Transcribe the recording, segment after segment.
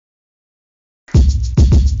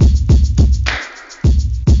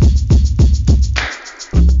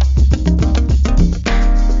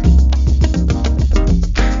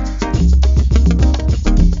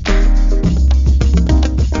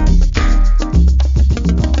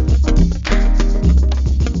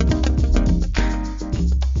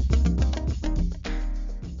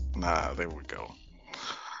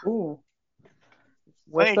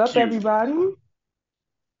What's Thank up, you. everybody?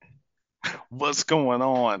 What's going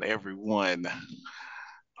on, everyone?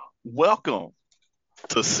 Welcome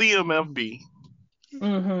to CMFB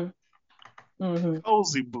Mm-hmm. Mm-hmm.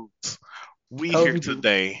 Cozy Boots. We here Cozy Boo.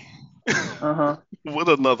 today Uh-huh. with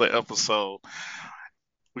another episode.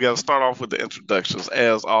 We got to start off with the introductions.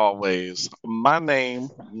 As always, my name,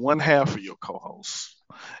 one half of your co-host,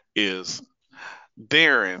 is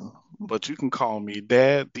Darren, but you can call me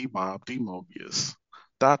Dad D Mob D Mobius,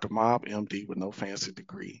 Dr. Mob MD with no fancy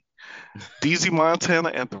degree, DZ Montana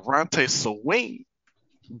and Durante Swing.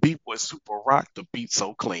 Beat Boy Super Rock, the beat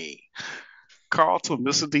so clean. Carlton,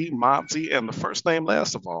 Mr. D, Mopsy, and the first name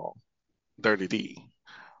last of all, Dirty D.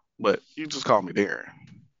 But you just call me Darren.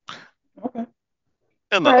 Okay.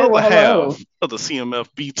 And All the right. other Well, half hello. of the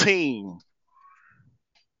CMFB team,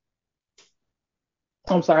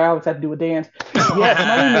 I'm sorry. I always have to do a dance. Yes,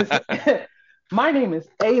 my name is my name is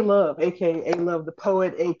A Love, aka A Love the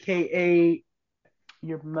poet, aka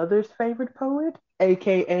your mother's favorite poet,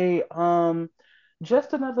 aka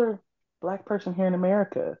just another black person here in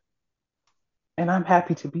America, and I'm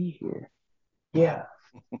happy to be here. Yeah.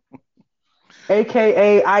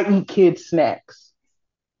 AKA I eat kids snacks.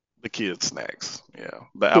 the kid snacks, yeah,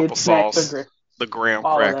 the Kids snacks are applesauce, great. the graham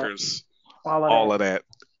All of that. crackers, All of all that. of that,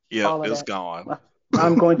 yep, All of it's that. gone.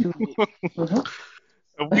 I'm going to eat it.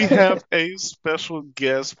 We have a special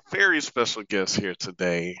guest, very special guest here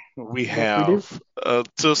today. We Yes, we do. have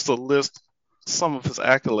just to list some of his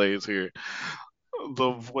accolades here.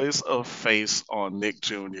 The voice of Face on Nick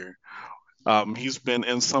Jr. He's been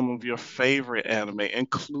in some of your favorite anime,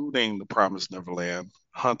 including The Promised Neverland,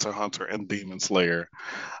 Hunter x Hunter, and Demon Slayer,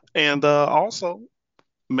 and also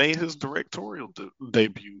made his directorial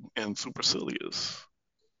debut in Supercilious.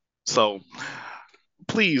 So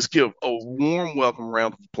please give a warm welcome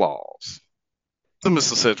round of applause to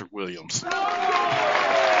Mr. Cedric Williams.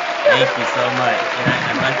 Thank you so much. And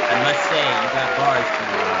I must say, you got bars for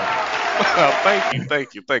me, love. Thank you,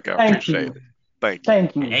 thank you, thank you. I Thank appreciate you. it. Thank you.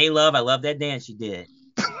 Thank And you. hey, love, I love that dance you did.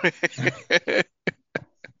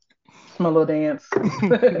 It's my little dance.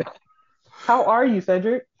 How are you,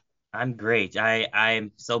 Cedric? I'm great.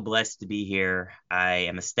 I'm so blessed to be here. I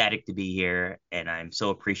am ecstatic to be here, and I'm so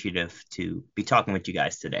appreciative to be talking with you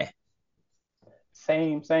guys today.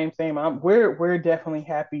 Same, same, same. We're definitely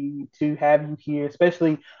happy to have you here,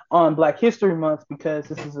 especially on Black History Month because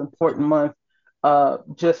this is an important month,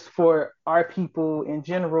 just for our people in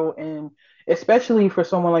general, and especially for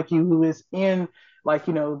someone like you who is in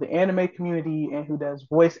the anime community and who does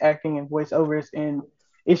voice acting and voiceovers, and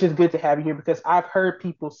it's just good to have you here because I've heard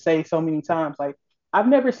people say so many times like I've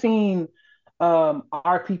never seen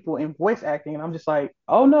our people in voice acting, and I'm just like,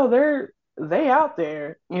 oh no, they out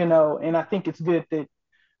there, and I think it's good that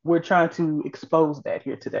we're trying to expose that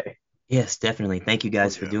here today. Yes, definitely. Thank you Oh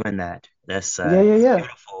guys for yeah. doing that. That's Yeah, yeah, yeah.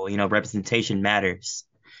 beautiful. Representation matters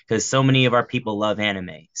because so many of our people love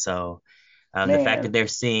anime. So the fact that Man. they're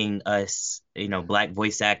seeing us, black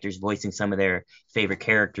voice actors voicing some of their favorite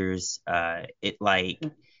characters, it like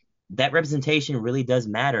that representation really does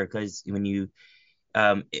matter because when you,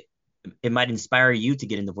 um, it might inspire you to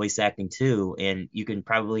get into voice acting too, and you can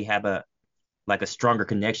probably have a stronger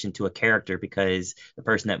connection to a character because the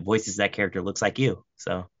person that voices that character looks like you.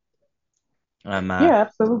 So, um, uh, Yeah,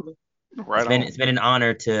 absolutely. Right it's on. been an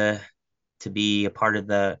honor to be a part of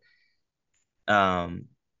the um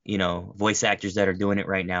voice actors that are doing it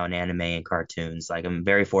right now in anime and cartoons. Like I'm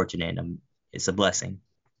very fortunate. It's a blessing.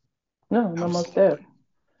 No, no, most def. Absolutely.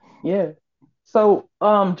 Yeah. So,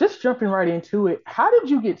 just jumping right into it, how did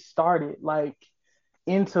you get started, like,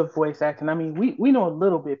 into voice acting? I mean, we know a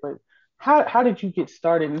little bit, but how did you get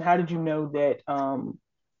started, and how did you know that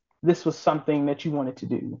this was something that you wanted to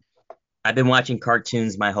do? I've been watching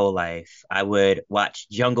cartoons my whole life. I would watch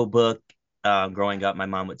Jungle Book growing up. My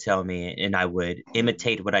mom would tell me, and I would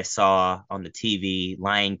imitate what I saw on the TV,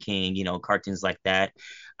 Lion King, cartoons like that.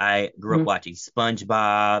 I grew up Mhm. watching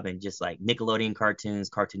SpongeBob and just like Nickelodeon cartoons,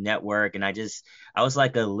 Cartoon Network, and I was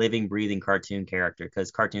like a living, breathing cartoon character because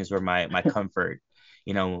cartoons were my comfort.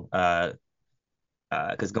 You know,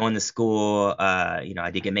 because going to school, I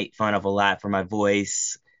did get made fun of a lot for my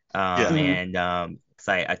voice, Yeah. Mhm. and because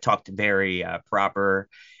I talked very proper,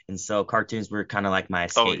 and so cartoons were kind of like my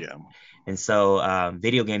Oh escape. yeah. And so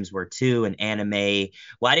video games were too, and anime.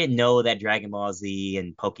 Well, I didn't know that Dragon Ball Z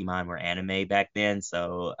and Pokemon were anime back then,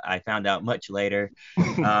 so I found out much later.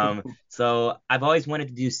 So I've always wanted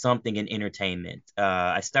to do something in entertainment.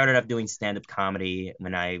 I started off doing stand-up comedy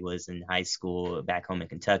when I was in high school back home in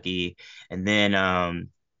Kentucky, and then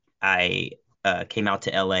I came out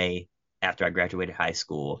to LA after I graduated high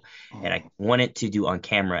school, and I Mm. wanted to do on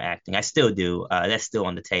camera acting. I still do. That's still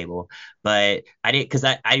on the table, but I didn't because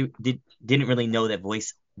didn't really know that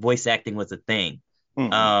voice acting was a thing.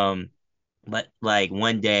 Mm. Um, but like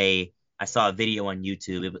one day I saw a video on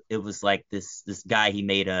YouTube. It was like this guy, he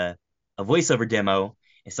made a voiceover demo,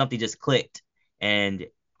 and something just clicked. And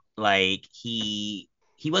like he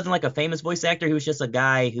wasn't like a famous voice actor. He was just a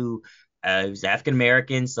guy who was African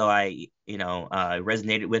American. So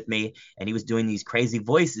resonated with me, and he was doing these crazy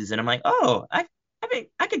voices, and I'm like, oh, I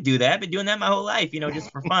could do that. I've been doing that my whole life,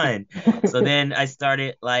 just for fun. So then I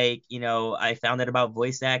started, like, I found out about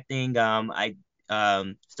voice acting. I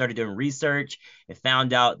started doing research and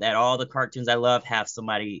found out that all the cartoons I love have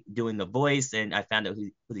somebody doing the voice, and I found out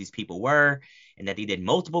who these people were, and that they did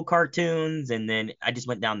multiple cartoons. And then I just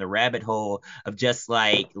went down the rabbit hole of just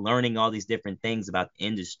like learning all these different things about the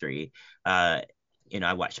industry. uh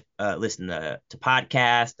I watch, listen to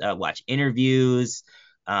podcasts, watch interviews,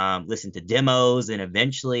 listen to demos, and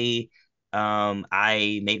eventually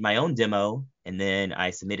I made my own demo, and then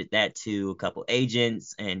I submitted that to a couple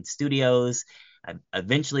agents and studios. I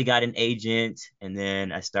eventually got an agent, and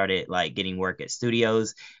then I started like getting work at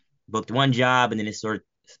studios, booked one job, and then it sort of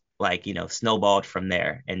like, snowballed from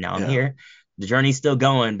there. And now I'm Yeah. here. The journey's still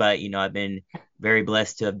going, but I've been very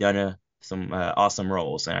blessed to have done some awesome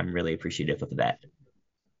roles, and I'm really appreciative of that.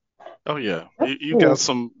 Oh yeah. That's You got cool.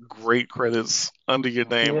 some great credits under your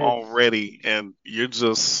name Yes. already, and you're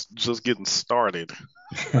just getting started.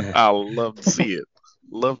 I love to see it.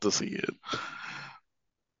 Love to see it.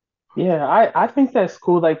 Yeah, I think that's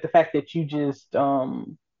cool. Like the fact that you just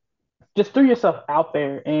threw yourself out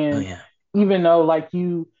there, Oh and yeah. even though like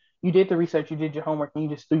you did the research, you did your homework, and you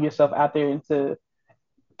just threw yourself out there into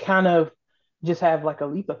kind of just have like a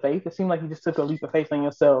leap of faith. It seemed like you just took a leap of faith on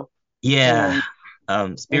yourself Yeah. and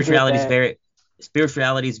did Spirituality is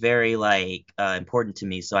that. very like important to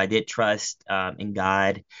me. So I did trust in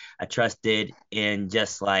God. I trusted in,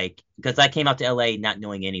 just like, because I came out to LA not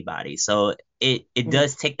knowing anybody. So it Mhm.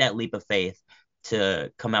 does take that leap of faith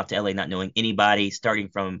to come out to LA not knowing anybody, starting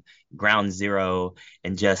from ground zero,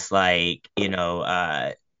 and just like,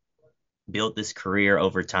 build this career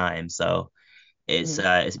over time. So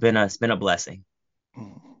Mhm. it's been a blessing.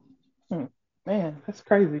 Mm. Mhm. Man, that's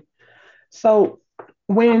crazy. So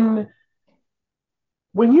when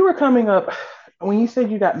when you were coming up, when you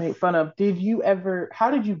said you got made fun of, did you ever?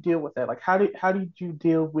 How did you deal with that? Like, how did you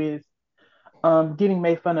deal with getting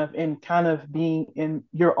made fun of and kind of being in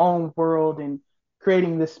your own world and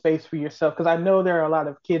creating this space for yourself? Because I know there are a lot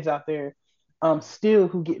of kids out there still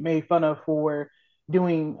who get made fun of for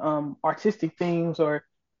doing artistic things or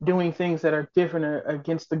doing things that are different or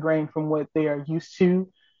against the grain from what they are used to.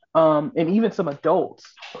 And even some adults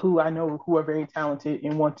who I know who are very talented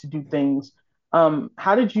and want to do things.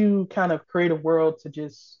 How did you kind of create a world to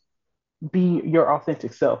just be your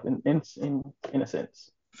authentic self in a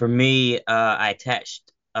sense? For me, I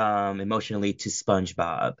attached emotionally to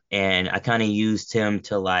SpongeBob, and I kind of used him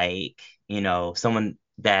to, like, someone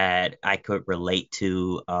that I could relate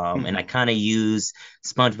to. And I Mhm. kind of use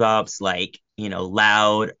SpongeBob's, like,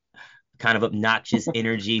 loud, kind of obnoxious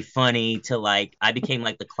energy, funny, to, like, I became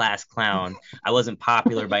like the class clown. I wasn't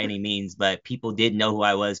popular by any means, but people did know who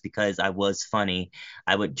I was because I was funny.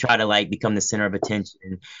 I would try to like become the center of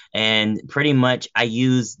attention, and pretty much I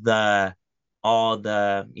used the all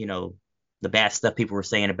the bad stuff people were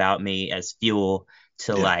saying about me as fuel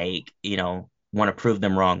to, Yeah. like, want to prove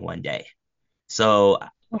them wrong one day. So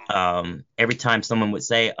every time someone would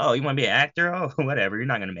say, "Oh, you want to be an actor? Oh, whatever, you're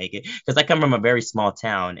not gonna make it," because I come from a very small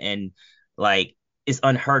town, and like it's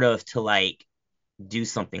unheard of to like do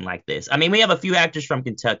something like this. I mean, we have a few actors from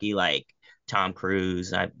Kentucky, like Tom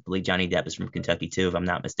Cruise. I believe Johnny Depp is from Kentucky too, if I'm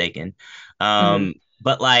not mistaken. Mhm.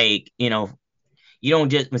 But like, you don't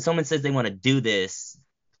just, when someone says they want to do this,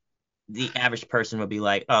 the average person would be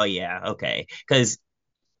like, "Oh yeah, okay," because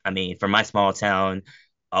I mean, for my small town,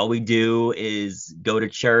 all we do is go to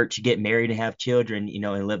church, get married, and have children,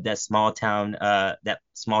 and live that small town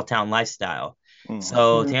lifestyle. Mhm.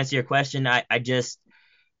 So to Mhm. answer your question, I just,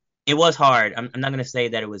 it was hard. I'm not gonna say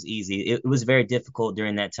that it was easy. It was very difficult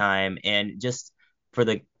during that time, and just for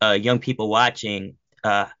the young people watching,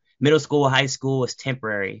 uh, middle school, high school is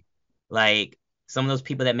temporary. Like, some of those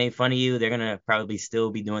people that made fun of you, they're gonna probably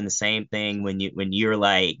still be doing the same thing when you're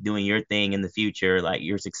like doing your thing in the future, like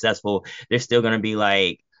you're successful. They're still gonna be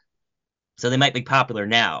like, so they might be popular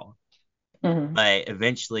now, Mhm. but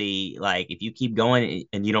eventually, like, if you keep going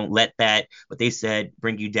and you don't let that what they said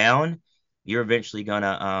bring you down, you're eventually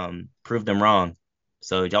gonna prove them wrong.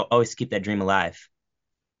 So y'all always keep that dream alive.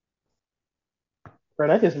 Bro,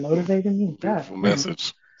 that just motivated me. God. Beautiful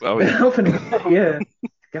message. Oh yeah. I'm finna, yeah.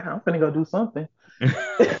 God, I'm finna go do something.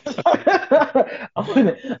 I'm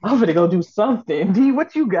finna go do something. D,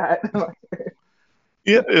 what you got?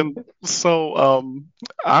 Yeah, and so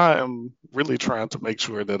I am really trying to make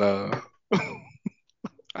sure that I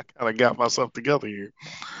kind of got myself together here.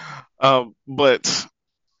 But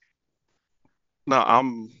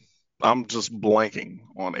no, I'm just blanking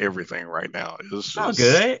on everything right now. It's All just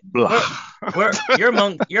good. blah.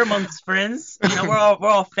 You're amongst friends. You know, we're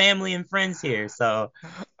all family and friends here. So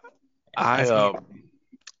I that's good.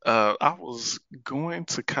 I was going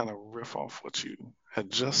to kind of riff off what you had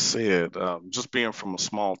just said, just being from a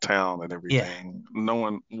small town and Yeah. everything,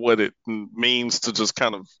 knowing what it means to just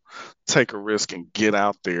kind of take a risk and get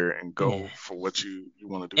out there and Yeah. go for what you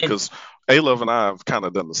want to do. And Because A-Love and I have kind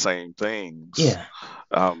of done the same things, yeah.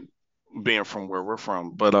 um, being from where we're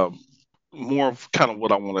from. But more of kind of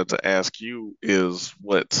what I wanted to ask you is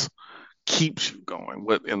what keeps you going,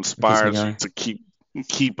 what What keeps me inspires you going? to keep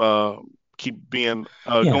being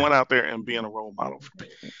Yeah. going out there and being a role model for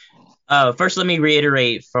people. First, let me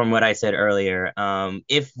reiterate from what I said earlier.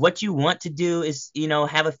 If what you want to do is,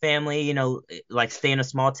 have a family, like stay in a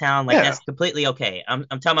small town, like Yeah. that's completely okay. I'm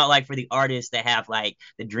talking about like for the artists that have like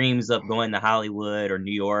the dreams of going to Hollywood or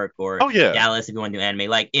New York or Oh yeah. Dallas and going to anime.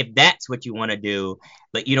 Like if that's what you want to do,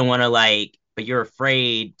 but you don't want to like, but you're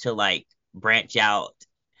afraid to like branch out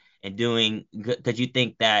and doing because you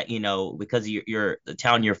think that, because you're the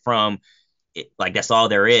town you're from like that's all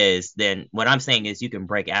there is, then what I'm saying is you can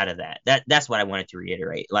break out of that. That's what I wanted to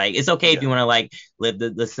reiterate. Like it's okay if Yeah. you want to like live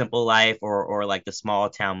the simple life or like the small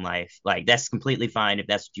town life. Like that's completely fine if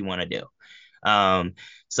that's what you want to do. Um,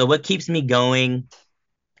 so what keeps me going?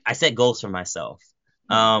 I set goals for myself.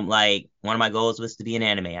 Mm, Like one of my goals was to be an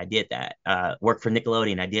anime. I did that. Work for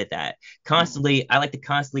Nickelodeon. I did that. mm. Constantly, I like to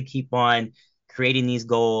constantly keep on creating these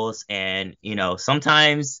goals, and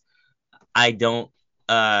sometimes I don't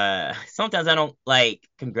sometimes I don't like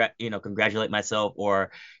congratulate myself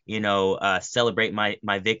or celebrate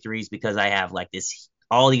my victories because I have like this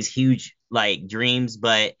all these huge like dreams,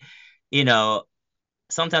 but you know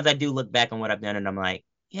sometimes I do look back on what I've done and I'm like,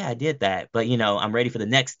 yeah, I did that, but I'm ready for the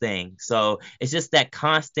next thing. So it's just that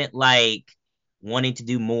constant like wanting to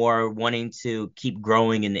do more, wanting to keep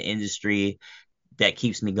growing in the industry that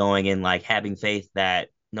keeps me going and like having faith that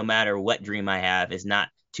no matter what dream I have is not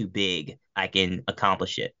too big, I can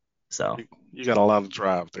accomplish it. So You got a lot of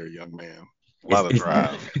drive there, young man. A it's, lot of it's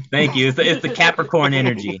drive. thank you. It's the Capricorn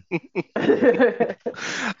energy. I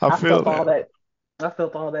I feel felt all that. that. I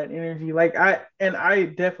felt all that energy. Like I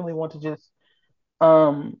definitely want to just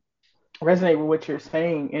um resonate with what you're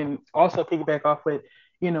saying and also piggyback off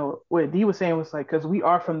what Dee was saying was like because we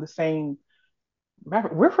are from the same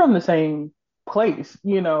we're from the same place,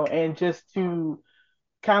 and just to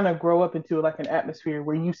kind of grow up into like an atmosphere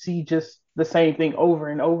where you see just the same thing over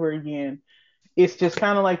and over again. It's just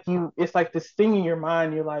kind of like it's like this thing in your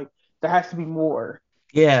mind. You're like, there has to be more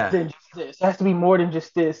Yeah. than just this. There has to be more than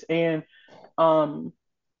just this. And um,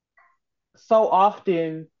 so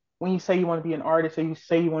often when you say you want to be an artist or you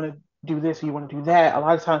say you want to do this or you want to do that, a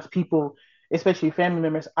lot of times people, especially family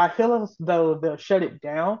members, I feel as though they'll shut it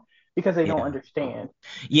down because they don't Yeah. understand.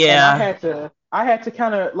 And I Yeah. had to I had to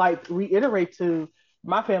kind of like reiterate to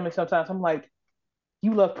my family sometimes. I'm like,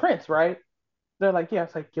 you love Prince, right? They're like, yeah.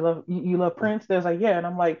 It's like you love Prince. There's like, yeah, and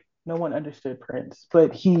I'm like, no one understood Prince,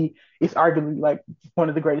 but he is arguably like one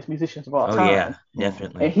of the greatest musicians of all Oh yeah, time, Mhm. and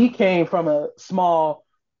definitely. he came from a small,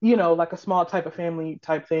 like a small type of family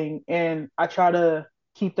type thing, and I try to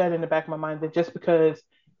keep that in the back of my mind that just because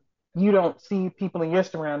you don't see people in your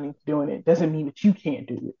surroundings doing it doesn't mean that you can't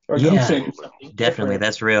do it or you Yeah, can't do something definitely. different.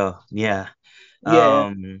 That's real. Yeah. Yeah.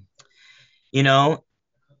 Um, you know,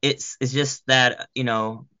 it's just that,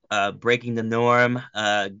 breaking the norm,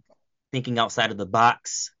 thinking outside of the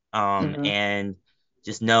box, Hmm. and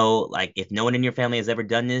just know like if no one in your family has ever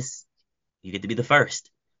done this, you get to be the first.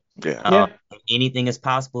 Yeah. Um, Yeah. anything is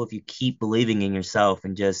possible if you keep believing in yourself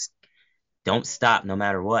and just don't stop no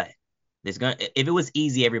matter what. If it was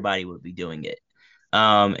easy, everybody would be doing it.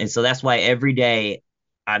 And so that's why every day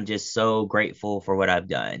I'm just so grateful for what I've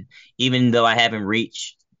done, even though I haven't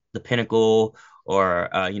reached the pinnacle or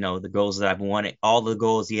the goals that I've wanted, all the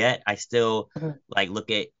goals yet. I still Mhm. like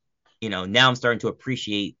look at, now I'm starting to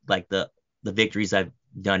appreciate like the victories I've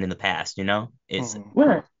done in the past. It's Mhm.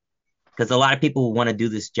 Yeah. because a lot of people want to do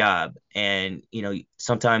this job, and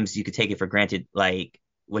sometimes you could take it for granted, like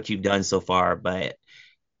what you've done so far, but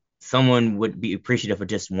someone would be appreciative of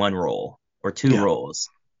just one role or two Yeah. roles.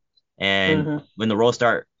 And Hmm. when the roles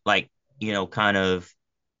start like, kind of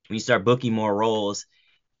when you start booking more roles,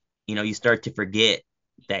 you start to forget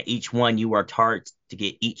that each one you worked hard to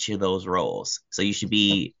get each of those roles. So you should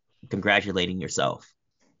be congratulating yourself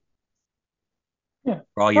Yeah.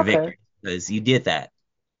 for all your Okay. victories because you did that.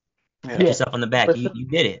 Yeah, Pat Yeah. yourself on the back. For You sure. you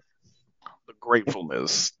did it. the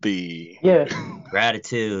gratefulness, the Yes.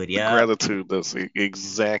 Gratitude. the Yep. gratitude. That's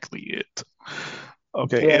exactly it.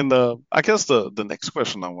 Okay, Yeah. and I guess the next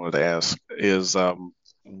question I wanted to ask is,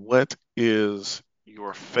 what is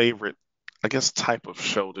your favorite, I guess, type of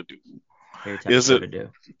show to do? Favorite type of Is show it to do.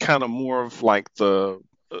 kind of more of like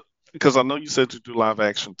because I know you said you do live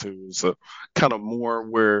action too, so kind of more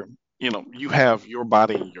where you have your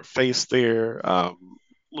body and your face there, a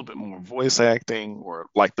little bit more voice acting, or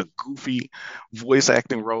like the goofy voice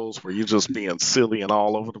acting roles where you're just being silly and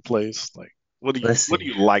all over the place. Like, Let's what do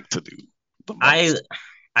see. you like to do the I most?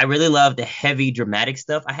 I really love the heavy dramatic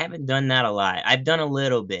stuff. I haven't done that a lot. I've done a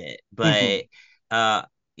little bit, Hmm. but uh,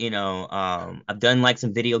 I've done like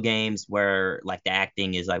some video games where like the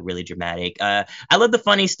acting is like really dramatic. I love the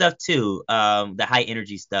funny stuff too, the high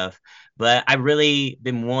energy stuff. But I really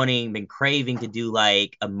been craving to do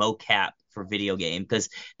like a mocap for video game because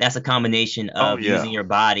that's a combination Oh of yeah, using your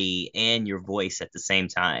body and your voice at the same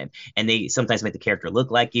time. And they sometimes make the character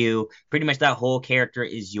look like you. Pretty much that whole character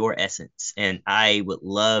is your essence, and I would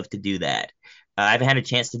love to do that. I haven't had a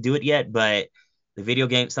chance to do it yet, but some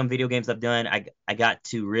video games I've done, I got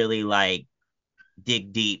to really like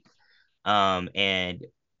dig deep, and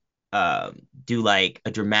do like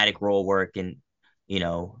a dramatic role work, and you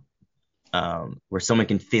know where someone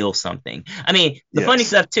can feel something. I mean, the funny yes,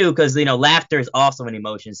 stuff too, because laughter is also an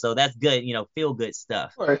emotion, so that's good. Feel good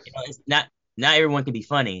stuff. Of course. It's not everyone can be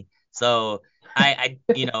funny, so I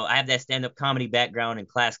have that stand up comedy background and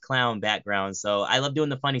class clown background, so I love doing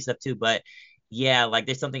the funny stuff too. But yeah, like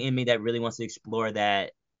there's something in me that really wants to explore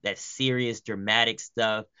that serious dramatic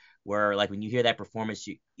stuff where like when you hear that performance,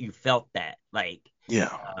 you felt that like yeah.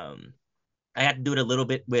 um I had to do it a little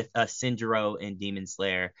bit with Sinjiro in Demon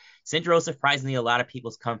Slayer. Sinjiro is surprisingly a lot of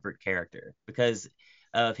people's comfort character because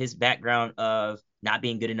of his background of not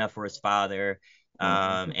being good enough for his father,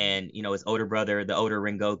 Hmm. and his older brother, the older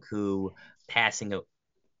Rengoku, passing.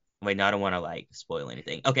 Wait, no, I don't want to like spoil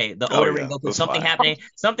anything. Okay, the Oh older yeah, Rengoku, that's fine.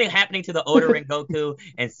 something happening to the older Rengoku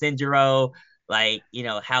and Sinjiro, like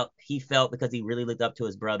how he felt because he really looked up to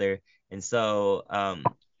his brother, and so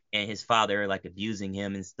and his father like abusing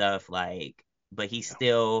him and stuff, like, but he's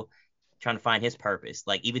still trying to find his purpose.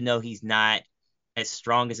 Like even though he's not as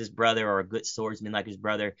strong as his brother or a good swordsman like his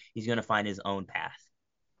brother, he's gonna find his own path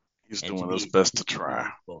He's and to doing his be best to to be try.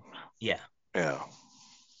 useful. Yeah. Yeah.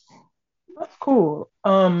 That's cool.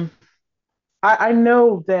 I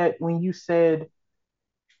know that when you said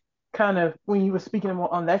kind of when you were speaking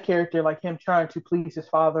on that character, like him trying to please his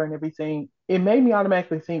father and everything, it made me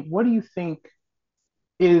automatically think, what do you think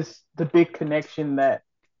is the big connection that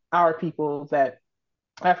our people, that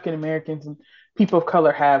African Americans and people of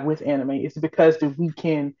color have with anime? Is it because that we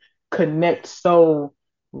can connect so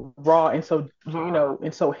raw and so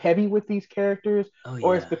and so heavy with these characters, Oh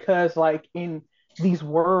or it's yeah. because like in these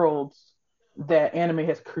worlds that anime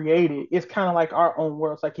has created, it's kind of like our own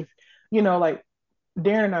worlds. Like if like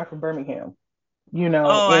Darren and I from Birmingham,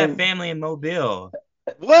 Oh, I have and family in Mobile.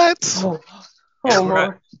 What? oh, oh That's where I,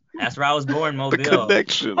 Lord, that's where I was born, The Mobile.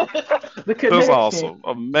 connection. the That's connection. awesome.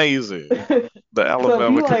 Amazing. The So if Alabama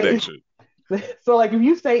you like, connection. so like if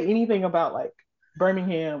you say anything about like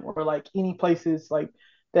Birmingham or like any places like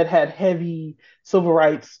that had heavy civil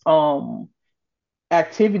rights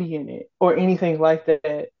activity in it or anything like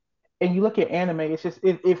that, and you look at anime, it's just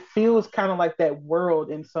it feels kind of like that world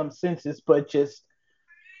in some senses, but just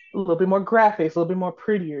a little bit more graphics, a little bit more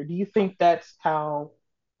prettier. Do you think that's how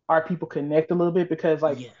our people connect a little bit? Because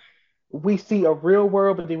like Yeah. we see a real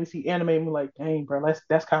world, but then we see anime and we're like, dang, bro,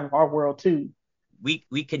 that's kind of our world too.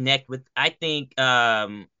 We connect with, I think,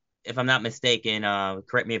 if I'm not mistaken,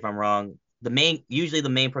 correct me if I'm wrong, usually the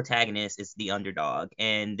main protagonist is the underdog,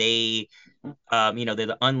 and they're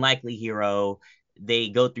the unlikely hero. They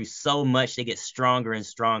go through so much, they get stronger and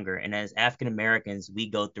stronger. And as African Americans,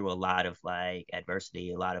 we go through a lot of like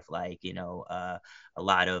adversity, a lot of like, a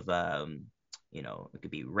lot of it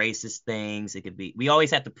could be racist things. It could be, we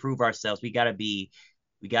always have to prove ourselves. We gotta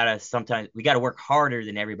work harder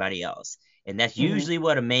than everybody else. And that's Mm-hmm. usually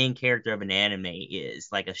what a main character of an anime is.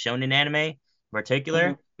 Like a shonen anime in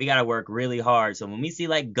Mm-hmm. particular, we gotta work really hard. So when we see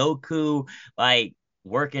like Goku like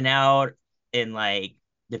working out and like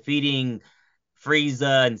defeating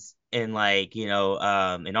Frieza and like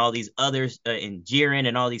and all these others, and Jiren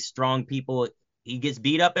and all these strong people. He gets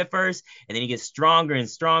beat up at first, and then he gets stronger and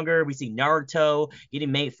stronger. We see Naruto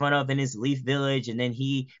getting made fun of in his Leaf Village, and then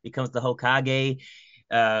he becomes the Hokage.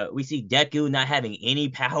 we see Deku not having any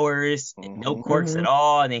powers, no Hmm. quirks at Hmm.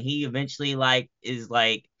 all, and then he eventually like is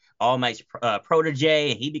like All Might's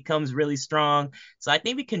protege, and he becomes really strong. So I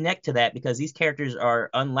think we connect to that because these characters are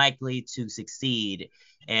unlikely to succeed,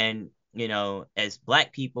 and as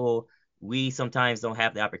Black people, we sometimes don't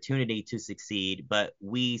have the opportunity to succeed, but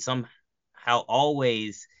we somehow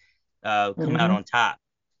always come out Hmm. on top.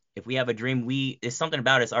 If we have a dream, we it's something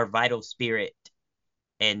about us, our vital spirit,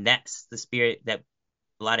 and that's the spirit that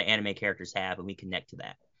a lot of anime characters have, and we connect to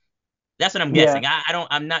that. That's what I'm Yeah. guessing.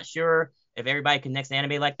 I'm not sure if everybody connects to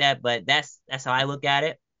anime like that, but that's how I look at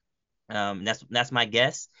it. That's my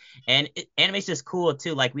guess. And anime's just cool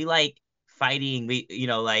too. Like we like fighting, we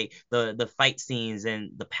like the fight scenes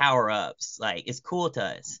and the power ups. Like it's cool to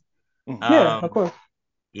us. Hmm. Yeah, of Um, course.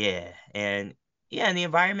 yeah, and yeah, and the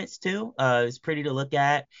environments too. It's pretty to look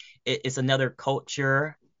at. It's another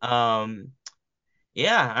culture.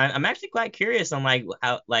 Yeah, I'm actually quite curious on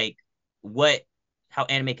what how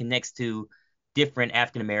anime connects to different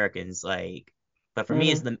African Americans. But for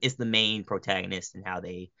me, Hmm. it's the main protagonist and how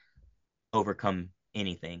they overcome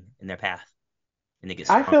anything in their path and they get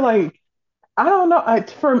I feel stronger. like I don't know.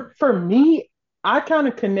 For me, I kind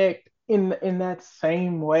of connect in that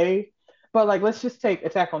same way. But like, let's just take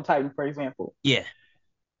Attack on Titan for example. Yeah.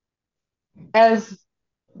 As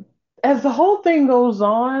as the whole thing goes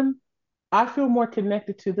on, I feel more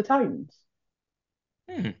connected to the Titans.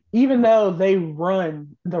 Hmm. Even though the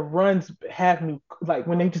runs have me like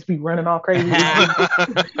when they just be running all crazy.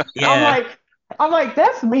 I'm Yeah. like, I'm like,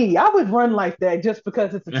 that's me. I would run like that just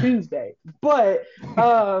because it's a Tuesday. But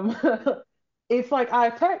um, it's like I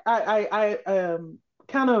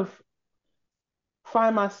kind of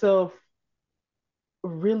find myself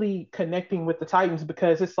really connecting with the Titans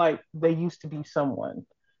because it's like they used to be someone,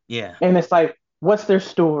 Yeah. and it's like, what's their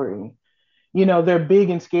story? They're big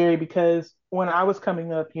and scary because when I was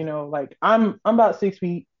coming up, like I'm about 6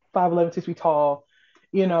 feet, 5'11", 6 feet tall,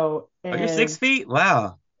 Oh, you're six and feet?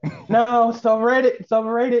 Wow. no, it's overrated. It's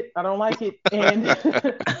overrated. I don't like it. And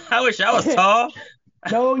I wish I was tall.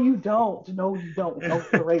 no, you don't. No, you don't. It's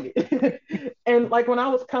overrated. And like when I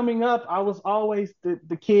was coming up, I was always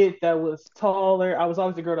the kid that was taller. I was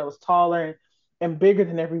always the girl that was taller and bigger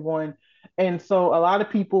than everyone. And so a lot of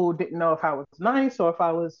people didn't know if I was nice or if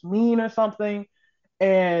I was mean or something.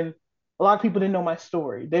 And a lot of people didn't know my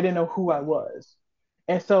story. They didn't know who I was.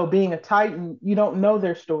 And so being a Titan, you don't know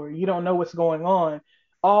their story. You don't know what's going on.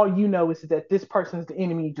 All you know is that this person's the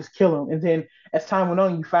enemy, just kill them. And then as time went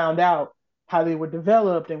on, you found out how they were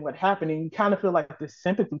developed and what happened, and you kind of feel like this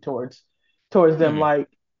sympathy towards them. Hmm. Like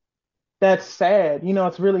that's sad.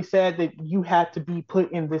 It's really sad that you had to be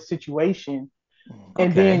put in this situation.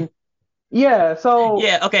 And Okay. then yeah, so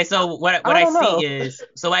Yeah, okay, so what I I don't see know. is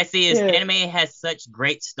so I see is Yeah. anime has such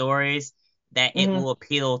great stories that it Hmm. will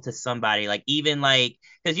appeal to somebody. Like even like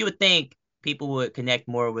because you would think people would connect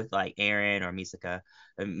more with like Aaron or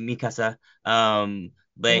Mikasa.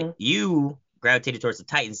 But Hmm. you gravitated towards the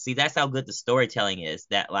Titans. See, that's how good the storytelling is,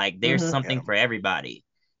 that like there's Hmm. Yeah. something for everybody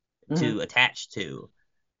Hmm. to attach to.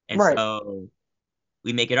 And Right. so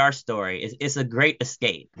we make it our story. It's a great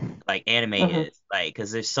escape, like anime Hmm. is, like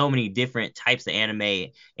because there's so many different types of anime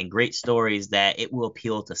and great stories that it will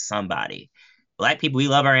appeal to somebody. Black people, we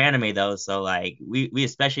love our anime though, so like we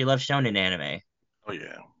especially love shonen anime. Oh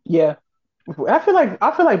yeah. Yeah. I feel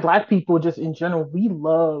like black people just in general, we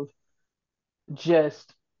love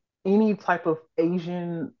just any type of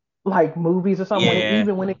Asian like movies or something. Yeah,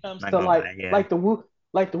 Even when it comes not to gonna lie, yeah, like the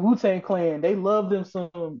Wu Tang Clan, they love them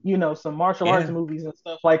some martial arts yeah, movies and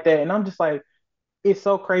stuff like that. And I'm just like, it's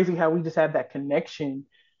so crazy how we just have that connection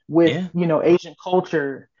with yeah, Asian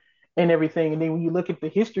culture and everything. And then when you look at the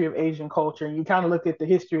history of Asian culture and you kind of look at the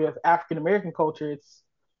history of African American culture,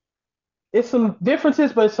 it's some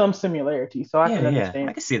differences, but some similarities. So I yeah, can yeah.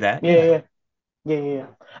 I understand. can see that. Yeah, Yeah. yeah, yeah, yeah. Yeah.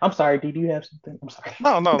 I'm sorry, D. Do you have something? I'm sorry.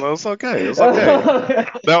 No, no, no, it's okay. It's okay.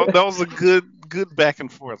 That was a good back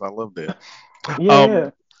and forth. I loved it. Um,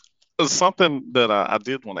 Yeah. something that I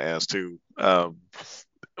did want to ask too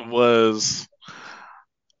was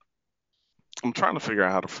I'm trying to figure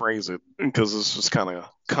out how to phrase it because it's just kind of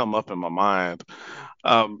come up in my mind.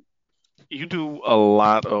 Um, you do a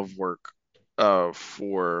lot of work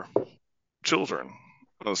for children,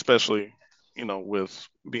 especially with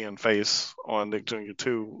being face on Nick Jr.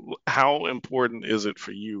 too. How important is it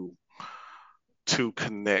for you to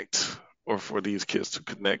connect, or for these kids to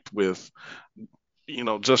connect with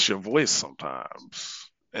just your voice sometimes?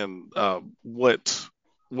 And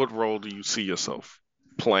what role do you see yourself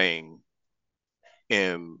playing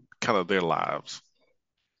in kind of their lives?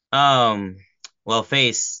 Um, well,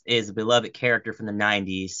 Face is a beloved character from the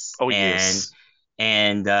 90s, Oh and yes.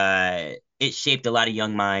 and it shaped a lot of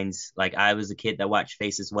young minds. Like I was a kid that watched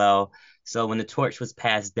Face as well. So when the torch was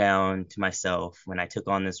passed down to myself, when I took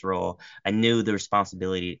on this role, I knew the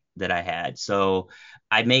responsibility that I had. So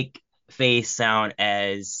I make Face sound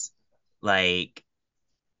as like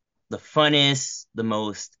the funnest, the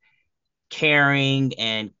most caring,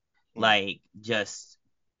 and Mm. like just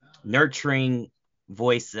nurturing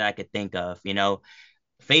voice that I could think of.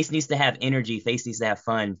 Face needs to have energy. Face needs to have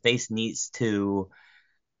fun. Face needs to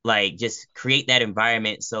like just create that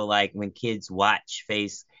environment so like when kids watch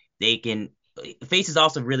Face, they can. Face is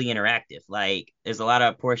also really interactive. Like there's a lot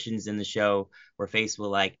of portions in the show where Face will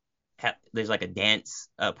like there's like a dance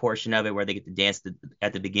portion of it where they get to dance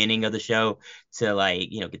at the beginning of the show to like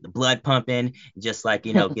get the blood pumping, just like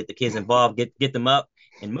get the kids involved, get them up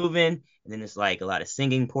and moving. And then there's like a lot of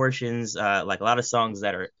singing portions, like a lot of songs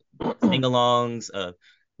that are sing-alongs of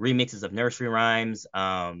remixes of nursery rhymes,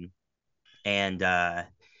 and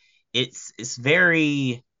it's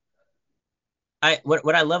very.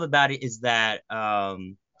 What I love about it is that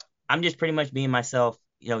I'm just pretty much being myself,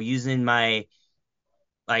 using my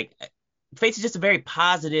like Face is just a very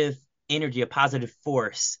positive energy, a positive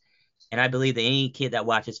force. And I believe that any kid that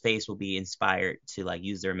watches Face will be inspired to like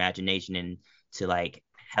use their imagination and to like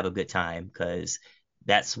have a good time, because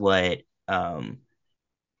that's what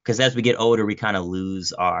because as we get older we kind of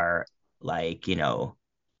lose our like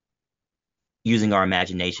using our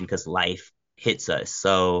imagination because life hits us.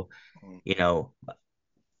 So Mm. you know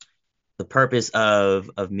the purpose of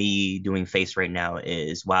me doing Face right now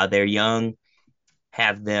is while they're young,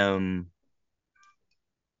 have them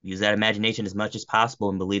use that imagination as much as possible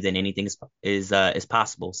and believe that anything is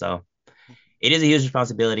possible. So it is a huge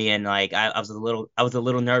responsibility, and like I was a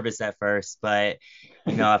little nervous at first, but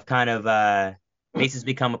I've kind of Face has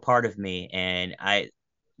become a part of me, and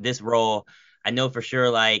this role I know for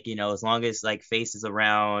sure, like as long as like Face is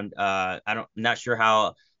around, I'm not sure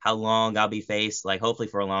how long I'll be Face, like hopefully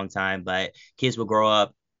for a long time, but kids will grow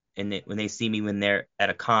up and when they see me when they're at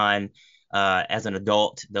a con as an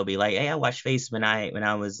adult, they'll be like, hey, I watched Face when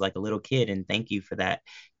I was like a little kid, and thank you for that.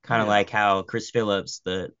 Kind of Yeah. like how Chris Phillips,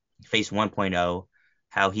 the Face 1.0,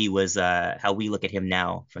 how he was how we look at him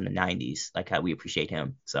now from the 90s, like how we appreciate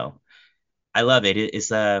him. So I love it. It's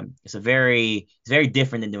very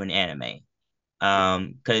different than doing anime.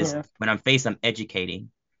 Because Yeah. when I'm Face, I'm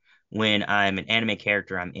educating. When I'm an anime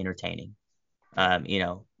character, I'm entertaining. And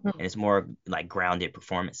it's more like grounded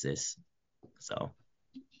performances. So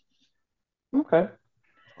Okay.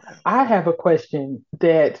 I have a question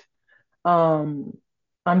that um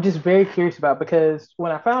I'm just very curious about because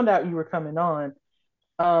when I found out you were coming on,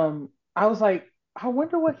 I was like, I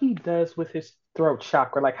wonder what he does with his throat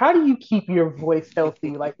chakra. Like, how do you keep your voice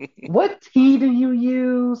healthy? Like, what tea do you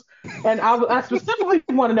use? And I specifically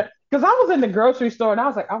want to know because I was in the grocery store and I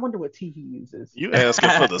was like, I wonder what tea he uses. You asking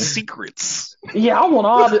for the secrets. Yeah, I want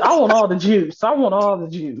all the juice. I want all the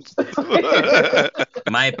juice.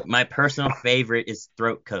 my personal favorite is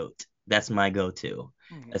throat coat. That's my go-to.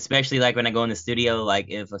 Especially like when I go in the studio, like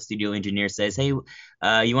if a studio engineer says, "Hey, you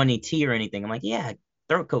want any tea or anything?" I'm like, "Yeah,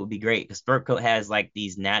 throat coat would be great," because throat coat has like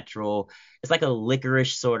these natural. It's like a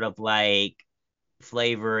licorice sort of like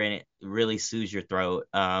flavor, and it really soothes your throat.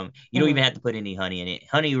 You don't even Mhm. have to put any honey in it.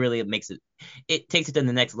 Honey really makes it. It takes it to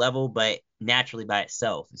the next level, but naturally by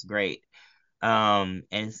itself, it's great. And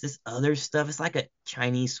it's this other stuff. It's like a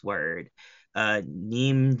Chinese word.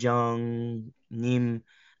 Neem.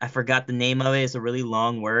 I forgot the name of it. It's a really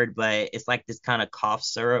long word, but it's like this kind of cough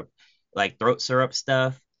syrup, like throat syrup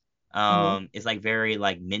stuff. Mhm. It's like very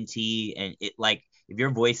like minty, and it like if your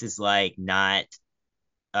voice is like not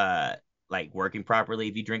uh like working properly,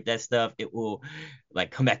 if you drink that stuff, it will like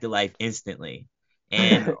come back to life instantly.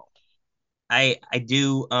 And I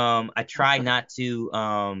try not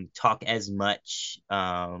to talk as much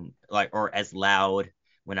like or as loud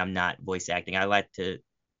when I'm not voice acting.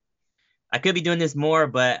 I could be doing this more,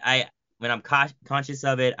 but I when I'm conscious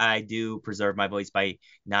of it, I do preserve my voice by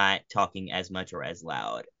not talking as much or as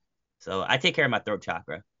loud. So I take care of my throat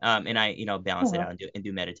chakra, and I balance it Okay. out and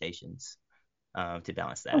do meditations to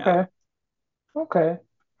balance that out. Okay. Okay.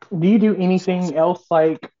 Do you do That's anything awesome. else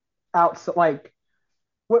like outside? Like,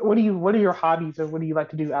 what are your hobbies or what do you like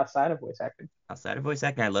to do outside of voice acting? Outside of voice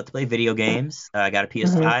acting, I love to play video games. I got a Hmm.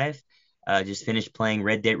 PS5. Just finished playing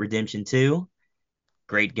Red Dead Redemption 2.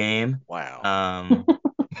 Great game. Wow.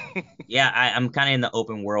 Yeah, I'm kind of in the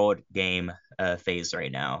open world game phase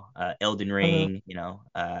right now. Elden Hmm. Ring,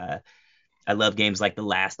 I love games like The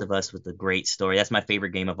Last of Us with a great story. That's my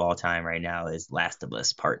favorite game of all time right now is Last of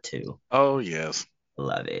Us Part 2. Oh yes.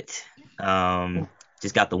 Love it. Um,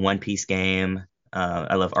 just got the One Piece game.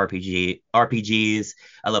 I love RPGs.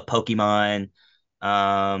 I love Pokemon.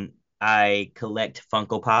 I collect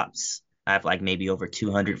Funko Pops. I have like maybe over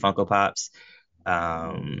 200 Funko Pops.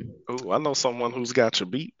 Um, Oh, I know someone who's got you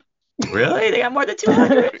beat. really? They got more than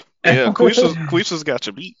 200? Yeah, Quisha's got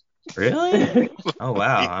you beat. Really? Oh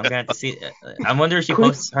wow, I'm gonna have to see. I wonder if she Quick,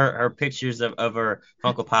 posts her pictures of her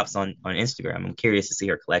Funko Pops on Instagram. I'm curious to see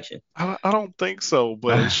her collection. I don't think so,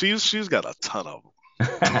 but she's got a ton of them.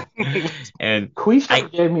 And I,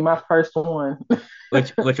 Quisha gave me my first one.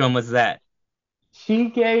 which one was that? She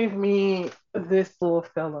gave me this little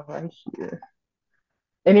fella right here,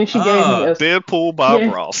 and then she gave me Oh, a Deadpool Bob yeah,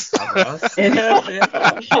 Ross. Bob Ross. and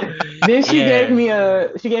then Yeah.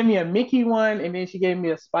 she gave me a Mickey one, and then she gave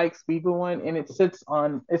me a Spike Spiegel one, and it sits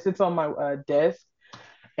on my desk,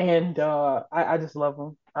 and I just love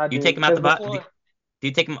them. I You do take them out because the box? Do before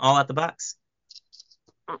you take them all out the box?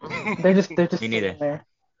 they're just Me sitting neither. there.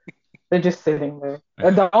 They're just sitting there.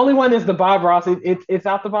 The only one is the Bob Ross. It's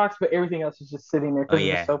out the box, but everything else is just sitting there Oh because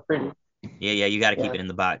it's just yeah. so pretty. Yeah, you got to keep Yeah. it in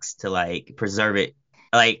the box to like preserve it.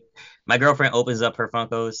 Like my girlfriend opens up her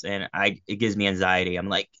Funkos and it gives me anxiety. I'm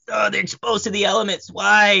like, oh, they're exposed to the elements.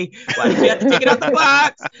 Why? Why did you have to take it out the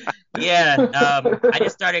box? Yeah. I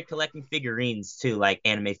just started collecting figurines too, like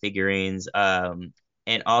anime figurines.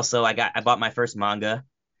 And also I bought my first manga.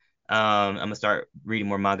 I'm gonna start reading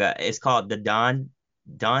more manga. It's called the Don.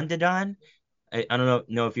 I don't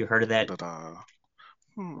know if you heard of that. But I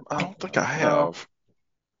don't think I have.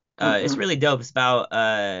 It's Mm-mm. really dope. It's about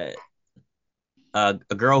a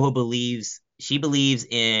girl who believes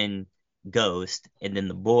in ghosts, and then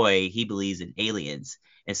the boy he believes in aliens,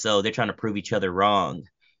 and so they're trying to prove each other wrong,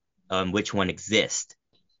 which one exists,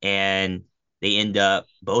 and they end up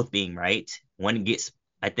both being right. One gets,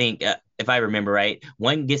 I think, if I remember right,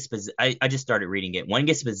 I just started reading it. One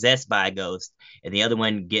gets possessed by a ghost, and the other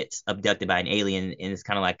one gets abducted by an alien, and it's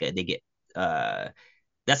kind of like they get.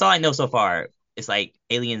 That's all I know so far. It's like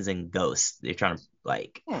aliens and ghosts. They're trying to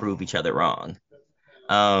like Hmm. prove each other wrong.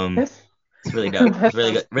 Um, That's it's really dope. It's that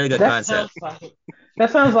sounds really good that concept. sounds like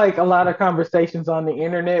that sounds like a lot of conversations on the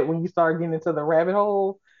internet when you start getting into the rabbit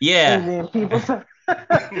hole, and Yeah. then people start,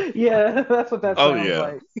 yeah, that's what that Oh sounds yeah.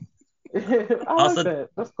 like. I like Also, that.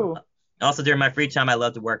 That's cool. during my free time, I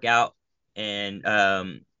love to work out, and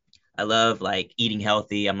I love like eating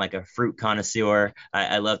healthy. I'm like a fruit connoisseur.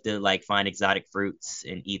 I love to like find exotic fruits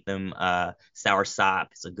and eat them. Sour sop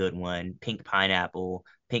is a good one. Pink pineapple,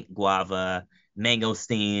 pink guava,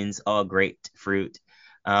 mangosteens, all great fruit.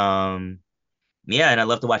 Um, yeah, and I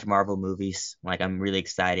love to watch Marvel movies. Like I'm really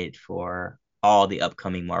excited for all the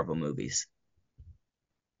upcoming Marvel movies.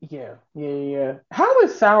 Yeah, yeah, yeah. How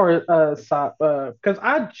is sour sop? Because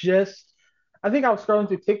I think I was scrolling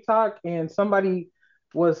through TikTok and somebody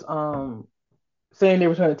was saying they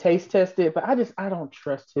was going to taste test it, but I don't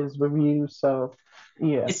trust his reviews. So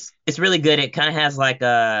yeah. It's really good. It kind of has like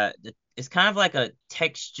it's kind of like a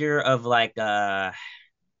texture of like a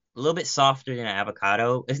little bit softer than an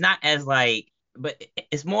avocado. It's not as like, but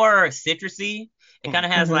it's more citrusy. It kind Hmm.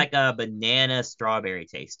 of has Hmm. like a banana strawberry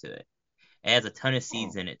taste to it. It has a ton of Hmm.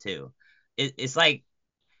 seeds in it too. It's like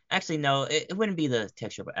actually no, it wouldn't be the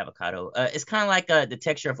texture of avocado. It's kind of like the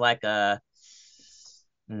texture of like it's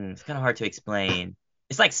kind of hard to explain.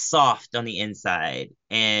 It's like soft on the inside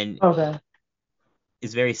and Okay.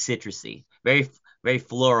 it's very citrusy, very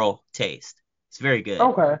floral taste. It's very good.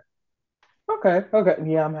 Okay. Okay. Okay.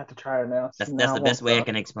 Yeah, I'm gonna have to try it now. That's See, that's now I the best want way I some.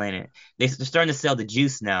 can explain it. They're starting to sell the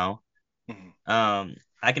juice now. Hmm.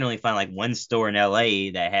 I can only find like one store in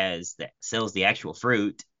LA that sells the actual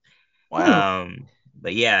fruit. Hmm. Wow.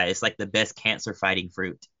 But yeah, it's like the best cancer fighting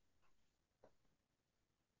fruit.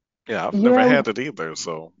 Yeah, I've never Yeah, had it either,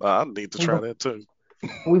 so I need to we try go. that too.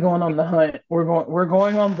 We're going on the hunt. We're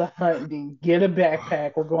going on the hunt, D. Get a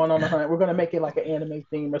backpack. We're going on the hunt. We're gonna make it like an anime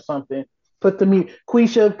theme or something.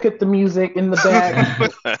 Quisha put the music in the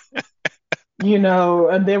back, and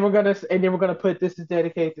then we're gonna put this is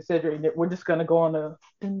dedicated to Cedric. And then we're just gonna go on a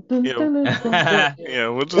dun, dun, Yeah, dun, dun, dun, dun. yeah,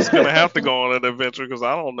 we're just gonna have to go on an adventure because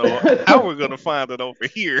I don't know how we're gonna find it over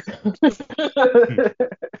here.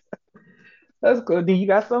 That's good. D, you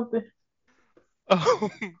got something? Um,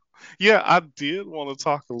 yeah, I did want to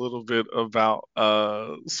talk a little bit about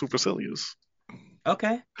Supercilious,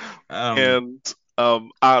 Okay. Um, and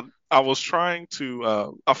I was trying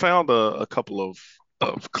to I found a couple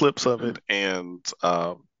of clips of it and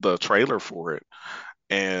the trailer for it,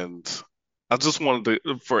 and I just wanted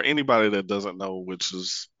to for anybody that doesn't know, which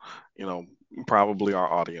is you know probably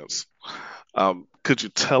our audience, could you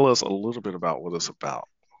tell us a little bit about what it's about?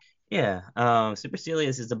 yeah.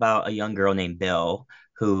 Supercilious is about a young girl named Belle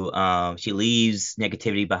who she leaves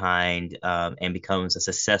negativity behind and becomes a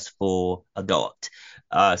successful adult.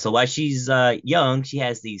 So while she's young, she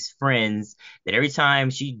has these friends that every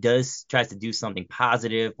time she does tries to do something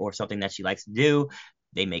positive or something that she likes to do,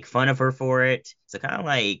 they make fun of her for it. So kind of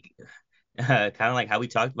like how we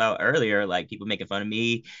talked about earlier, like people making fun of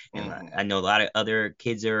me, and Hmm. I know a lot of other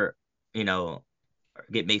kids are, you know,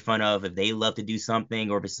 get made fun of if they love to do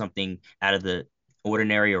something or if it's something out of the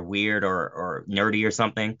ordinary or weird or nerdy or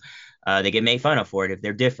something. They get made fun of for it if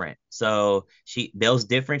they're different. So Belle's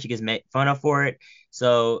different. She gets made fun of for it.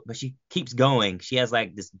 So, but she keeps going. She has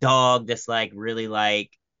like this dog that's like really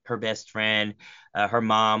like her best friend. Her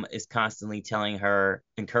mom is constantly telling her,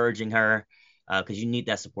 encouraging her, because you need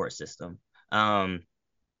that support system. Um,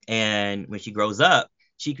 and when she grows up,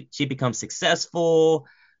 she becomes successful.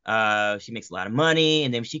 She makes a lot of money,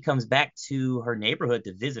 and then she comes back to her neighborhood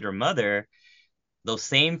to visit her mother. Those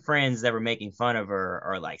same friends that were making fun of her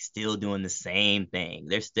are like still doing the same thing.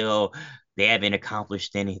 They haven't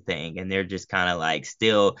accomplished anything, and they're just kind of like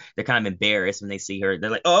still they're kind of embarrassed when they see her. They're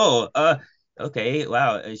like, oh, okay,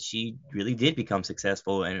 wow, she really did become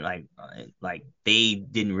successful, and like they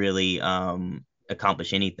didn't really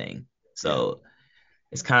accomplish anything. Yeah. So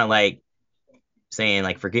it's kind of like saying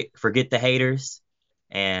like forget the haters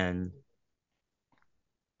and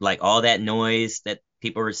like all that noise that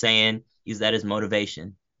people were saying, use that as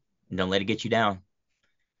motivation and don't let it get you down.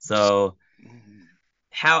 Just, So mhm.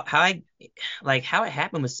 how it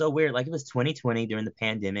happened was so weird. Like it was 2020 during the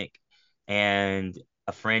pandemic, and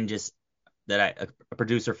a friend just a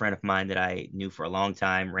producer friend of mine that I knew for a long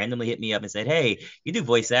time randomly hit me up and said, "Hey, you do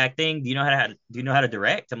voice acting? Do you know how to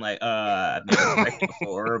direct?" I'm like, I've never directed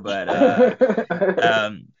before, but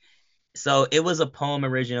um so it was a poem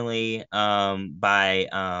originally by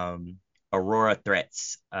Aurora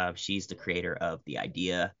Threats. She's the creator of the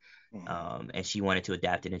idea, Mhm. and she wanted to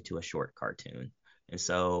adapt it into a short cartoon. And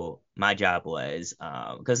so my job was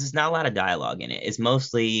because there's not a lot of dialogue in it. It's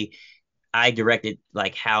mostly I directed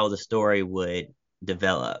like how the story would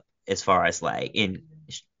develop as far as like in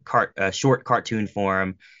short cartoon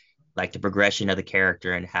form, like the progression of the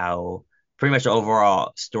character and how pretty much the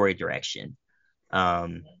overall story direction.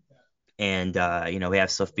 Um, and we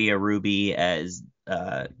have Sophia Ruby as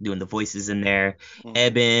doing the voices in there, Mhm.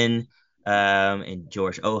 Eben, and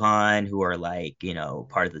George Ohan, who are like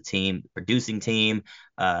part of the team, producing team.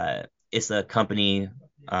 Uh, it's a company.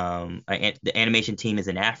 The animation team is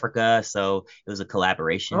in Africa, so it was a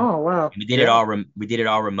collaboration. Oh wow. And we did it Yeah. all. We did it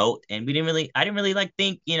all remote, and we didn't really. I didn't really like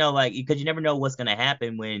think, like because you never know what's gonna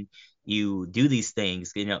happen when you do these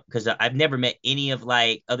things, because I've never met any of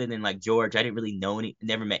like other than like George. I didn't really know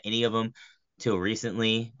never met any of them till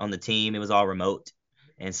recently on the team. It was all remote.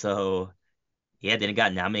 And so, yeah, then it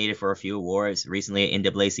got nominated for a few awards recently,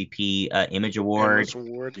 NAACP Image Award. Image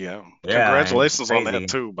Award, yeah. Yeah, and Congratulations on that crazy.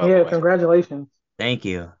 too, by the Yeah. way. Congratulations. Thank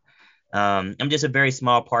you. I'm just a very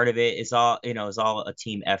small part of it. It's all a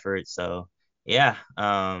team effort. So yeah,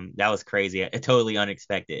 that was crazy. Totally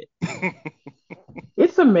unexpected.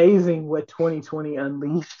 It's amazing what 2020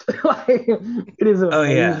 unleashed. Like it is Oh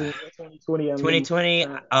yeah. amazing what 2020 unleashed. 2020,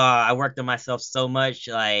 I worked on myself so much.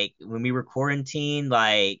 Like when we were quarantined,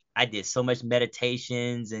 like I did so much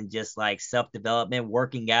meditations and just like self-development,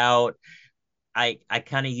 working out. I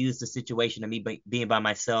kind of used the situation of me being by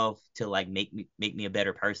myself to like make me a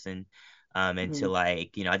better person. And to Mhm.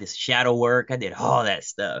 like, I did shadow work. I did all that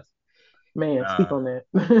stuff. Man, speak Uh, on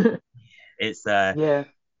that. it's Yeah.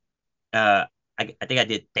 uh I think I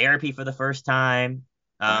did therapy for the first time.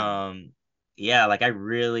 Wow. Yeah, like I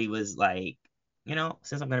really was like,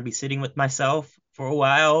 since I'm gonna be sitting with myself for a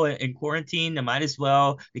while in quarantine, I might as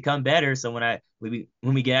well become better. So when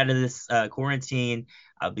we get out of this quarantine,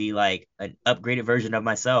 I'll be like an upgraded version of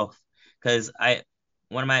myself. Because I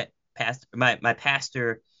one of my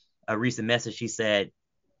pastor a recent message she said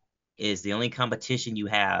is the only competition you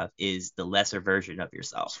have is the lesser version of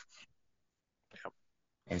yourself. Yep.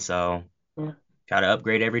 And so Yeah. try to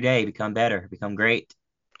upgrade every day, become better, become great.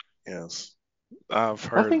 Yes. I've I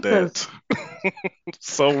heard think that's that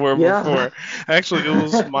somewhere yeah. before. Actually, it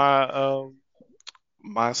was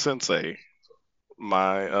my sensei,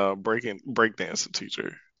 my breaking breakdancing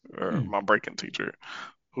teacher, or Hmm. my breaking teacher,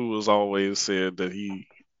 who has always said that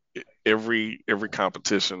every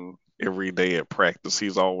competition, every day at practice,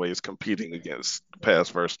 he's always competing against the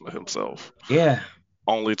past version of himself, Yeah.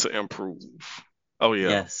 only to improve. Oh yeah.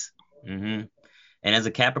 Yes. Hmm. And as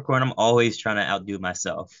a Capricorn, I'm always trying to outdo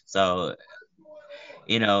myself. So,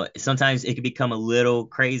 sometimes it can become a little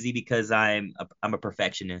crazy because I'm a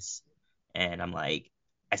perfectionist, and I'm like,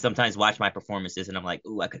 I sometimes watch my performances and I'm like,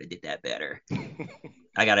 ooh, I could have did that better.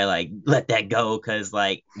 I gotta like let that go because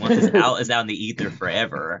like once it's out in the ether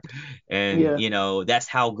forever, and Yeah, that's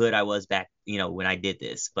how good I was back when I did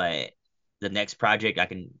this. But the next project I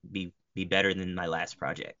can be better than my last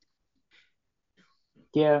project.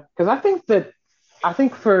 yeah. Because I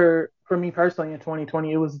think for me personally in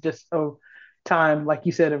 2020, it was just a time, like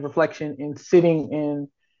you said, of reflection and sitting and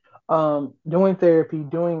doing therapy,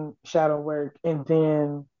 doing shadow work, and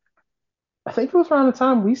then I think it was around the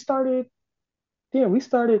time we started. Yeah, we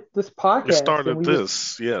started this We podcast, and started we was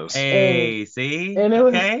this, yes. and Hey, see, and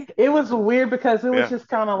okay. it was weird because it was Yeah. just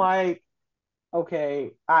kind of like,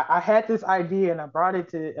 okay, I had this idea and I brought it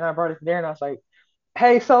to Darren. And I was like,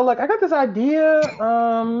 hey, so like I got this idea.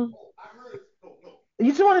 You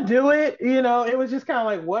just want to do it, it was just kind of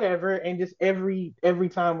like whatever. And just every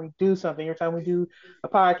time we do something, every time we do a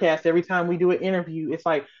podcast, every time we do an interview, it's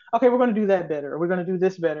like, okay, we're going to do that better, or we're going to do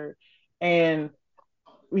this better. And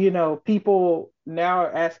people now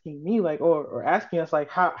are asking me like, or asking us like,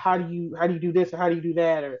 how do you do this, or how do you do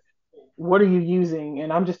that, or what are you using?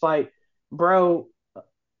 And I'm just like, bro,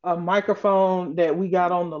 a microphone that we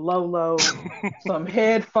got on the low, some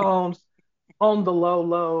headphones on the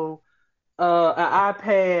low, an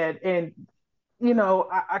iPad, and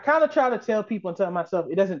I kind of try to tell people and tell myself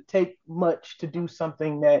it doesn't take much to do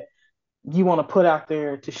something that you want to put out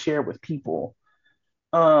there to share with people,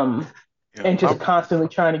 um, Yeah, and just constantly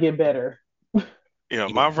trying to get better. my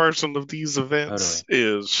Yeah, version of these events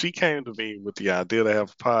totally. is she came to me with the idea to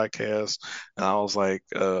have a podcast, and I was like,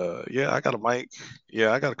 yeah, I got a mic.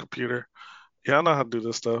 Yeah, I got a computer. Yeah, I know how to do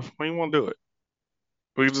this stuff. When you want to do it?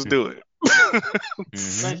 We can just do it.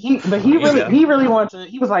 Mm-hmm. But There you go. he really wanted to.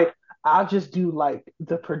 He was like, I'll just do like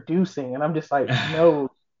the producing, and I'm just like, no,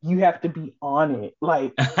 you have to be on it.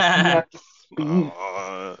 Like you have to speak.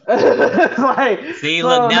 Uh, It's like, See,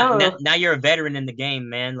 look, so now, now no. now you're a veteran in the game,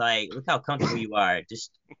 man. Like, look how comfortable you are.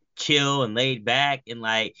 Just chill and laid back, and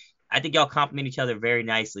like, I think y'all complement each other very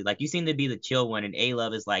nicely. Like, you seem to be the chill one, and A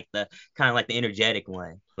Love is like the kind of like the energetic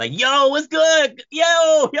one. Like, yo, what's good?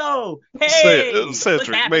 Yo, hey, what's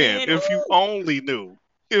Cedric, man, happening? if you Ooh. only knew,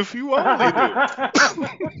 if you only knew,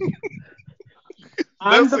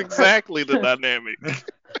 I'm that's the per- exactly the dynamic.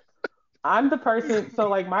 I'm the person. So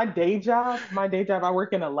like my day job, I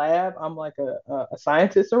work in a lab. I'm like a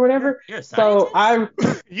scientist or You're whatever. you're a So scientist? I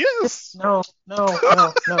Yes, no no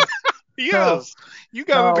no no no yes, you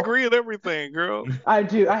got a no. degree in everything, girl. I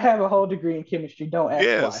do. I have a whole degree in chemistry. Don't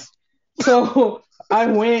ask why. Yes. So I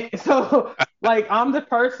went. So like I'm the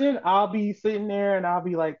person. I'll be sitting there and I'll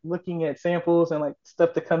be like looking at samples and like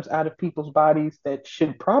stuff that comes out of people's bodies that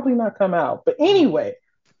should probably not come out. But anyway,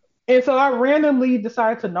 and so I randomly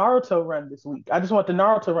decided to Naruto run this week. I just want the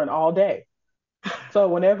Naruto run all day. So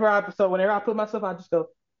whenever I put myself, I just go.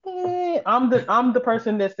 I'm the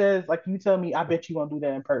person that says like you tell me. I bet you won't do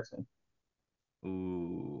that in person.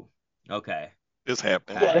 Ooh. Okay. It's All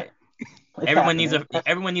happening. Yeah, right. it's happening.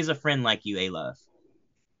 Everyone needs a friend like you, A Love.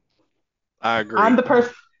 I I'm agree. the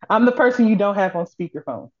person. I'm the person you don't have on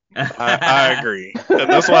speakerphone. I agree. And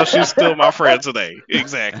that's why she's still my friend today.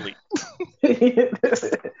 Exactly.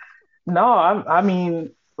 No, I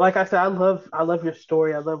mean, like I said, I love your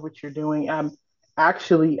story. I love what you're doing. I'm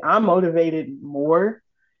motivated more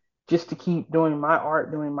just to keep doing my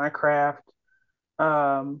art, doing my craft.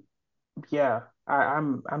 Um, yeah,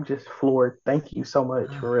 I'm just floored. Thank you so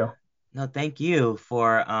much for real. No, thank you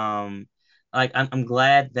for like I'm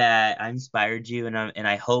glad that I inspired you, and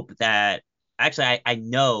I hope that actually I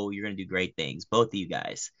know you're gonna do great things, both of you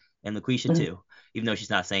guys, and LaQuisha too, even though she's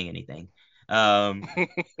not saying anything. Um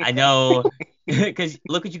I know because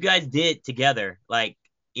look what you guys did together. Like,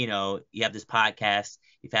 you have this podcast,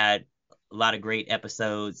 you've had a lot of great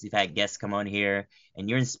episodes, you've had guests come on here, and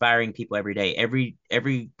you're inspiring people every day.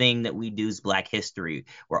 Everything that we do is Black history.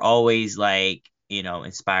 We're always like,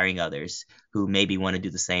 inspiring others who maybe want to do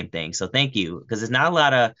the same thing. So thank you, because there's not a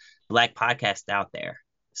lot of Black podcasts out there.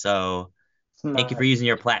 So It's thank you for not. using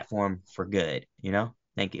your platform for good.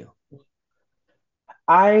 Thank you.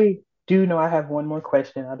 I do know I have one more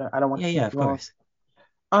question. I don't want Yeah, to yeah, keep of you long. course.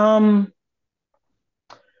 Um,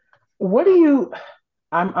 what do you?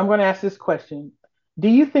 I'm going to ask this question. Do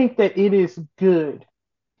you think that it is good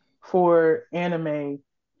for anime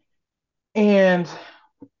and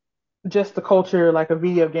just the culture like a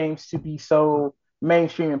video games to be so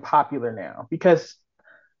mainstream and popular now? Because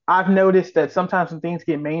I've noticed that sometimes when things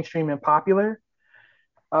get mainstream and popular,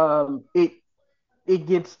 it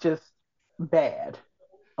gets just bad.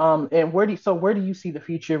 And where do you see the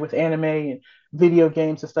future with anime and video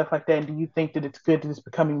games and stuff like that? And do you think that it's good that it's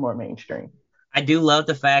becoming more mainstream? I do love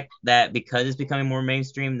the fact that because it's becoming more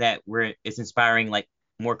mainstream, that it's inspiring like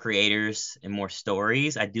more creators and more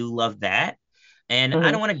stories. I do love that. And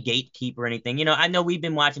I don't Hmm. want to gatekeep or anything. You know, I know we've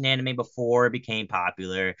been watching anime before it became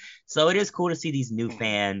popular. So it is cool to see these new Mhm.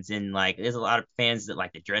 fans, and like there's a lot of fans that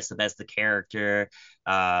like to dress up as the character.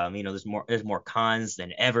 You know, there's more cons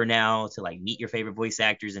than ever now to like meet your favorite voice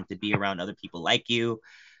actors and to be around other people like you.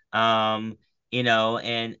 Um, you know,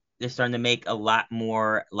 and they're starting to make a lot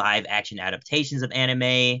more live action adaptations of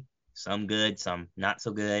anime, some good, some not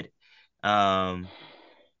so good. Um,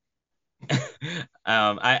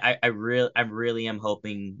 I really am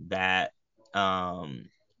hoping that um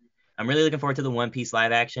I'm really looking forward to the One Piece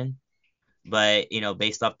live action, but you know,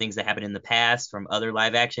 based off things that happened in the past from other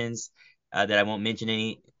live actions that I won't mention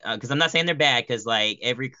any because I'm not saying they're bad because like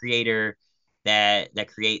every creator that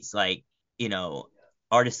creates like you know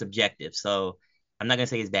art is subjective, so I'm not gonna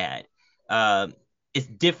say it's bad. Um, it's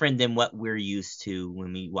different than what we're used to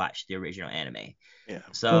when we watch the original anime. Yeah.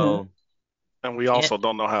 Hmm. So And we yeah, also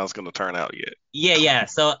don't know how it's going to turn out yet. yeah.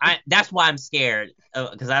 So I that's why I'm scared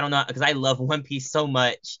because I don't know because I love One Piece so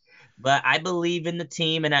much, but I believe in the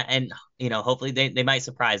team and you know hopefully they might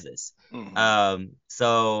surprise us. Hmm.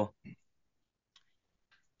 So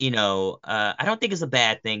you know I don't think it's a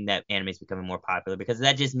bad thing that anime is becoming more popular because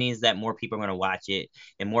that just means that more people are going to watch it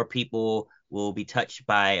and more people will be touched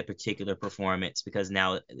by a particular performance because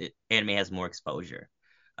now anime has more exposure.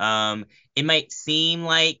 Um, it might seem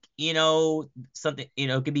like you know something you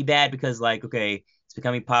know it could be bad because like okay it's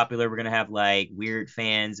becoming popular we're gonna have like weird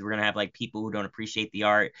fans we're gonna have like people who don't appreciate the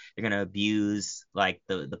art they're gonna abuse like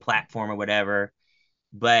the platform or whatever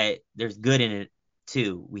but there's good in it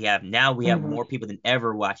too. We have Hmm. more people than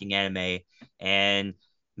ever watching anime, and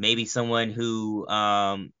maybe someone who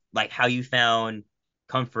like how you found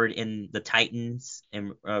comfort in the Titans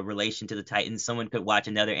in relation to the Titans. Someone could watch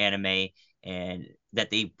another anime and that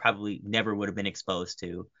they probably never would have been exposed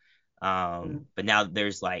to. But now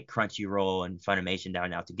there's like Crunchyroll and Funimation down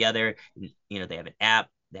now together. You know, they have an app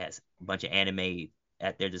that has a bunch of anime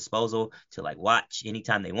at their disposal to like watch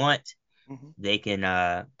anytime they want Hmm. they can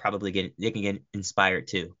probably get inspired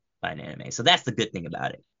too by an anime. So that's the good thing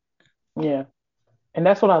about it. Yeah, and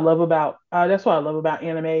that's what I love about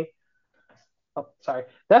anime. Oh, sorry.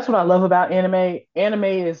 That's what I love about anime. Anime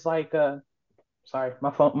is like sorry,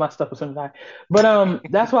 my stuff was gonna die. But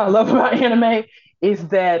that's what I love about anime is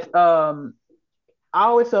that I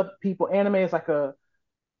always tell people anime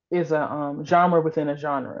is a genre within a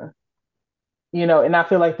genre. And I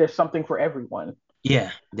feel like there's something for everyone.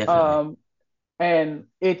 Yeah, definitely. Um and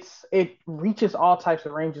it reaches all types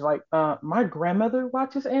of ranges. Like my grandmother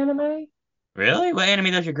watches anime. Really? What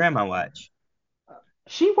anime does your grandma watch?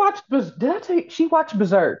 Did I tell you she watched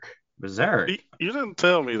Berserk? Berserk. You didn't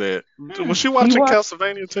tell me that. Hmm. Was she She watching watched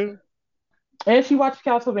Castlevania too? and she watched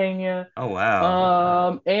Castlevania. Oh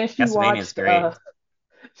wow. And she Castlevania is watched great.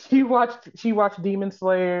 she watched Demon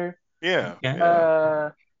Slayer. Yeah, Yeah. yeah. Uh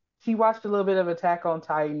she watched a little bit of Attack on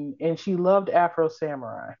Titan and she loved Afro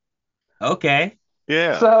Samurai. Okay.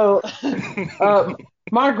 Yeah. So um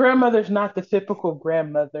my grandmother's not the typical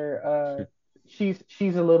grandmother.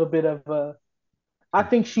 She's a little bit of a I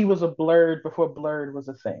think she was a blurred before blurred was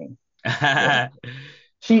a thing. Yeah.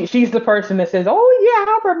 She's the person that says, "Oh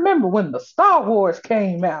yeah, I remember when the Star Wars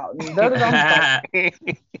came out." And I'm just like,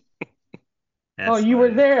 "Oh, That's you were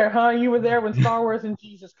funny. there, huh? You were there when Star Wars and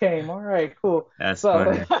Jesus came. All right, cool." That's So,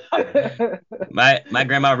 funny. My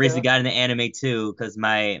grandma recently yeah. got into anime too because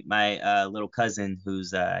my little cousin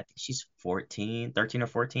who's I think she's 14, 13 or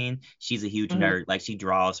 14, she's a huge Mhm. nerd. Like she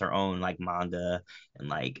draws her own like manga and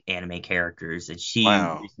like anime characters and she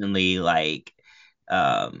Wow. recently like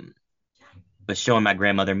um was showing my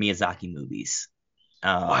grandmother Miyazaki movies.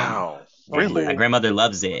 Wow. So And my Really? cool. grandmother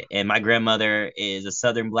loves it. And my grandmother is a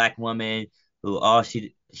Southern black woman who all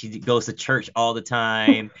she goes to church all the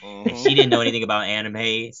time, and Hmm. she didn't know anything about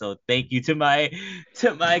anime. So thank you to my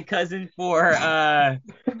cousin for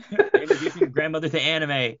introducing grandmother to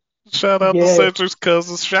anime. Shout out to Yes. Cedric's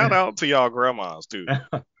cousins. Shout out to y'all grandmas too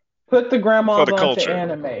Put the for grandmas the onto culture.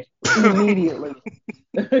 anime immediately.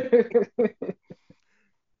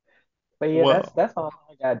 But yeah, that's Well, that's all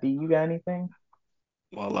I got. Do you got anything?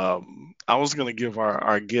 I was gonna give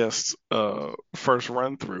our guests first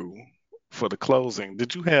run through for the closing.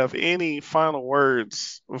 Did you have any final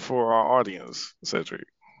words for our audience, Cedric?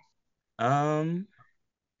 um,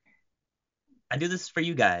 I do this for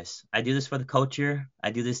you guys. I do this for the culture.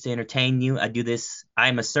 I do this to entertain you. I do this.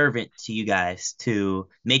 I'm a servant to you guys to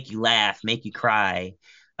make you laugh, make you cry.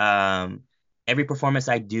 Um, every performance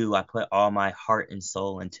I do, I put all my heart and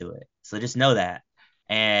soul into it. So just know that.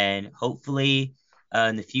 And hopefully,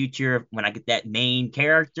 in the future, when I get that main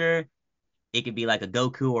character, It could be like a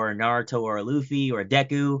Goku or a Naruto or a Luffy or a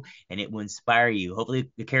Deku, and it will inspire you.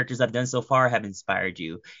 Hopefully, the characters I've done so far have inspired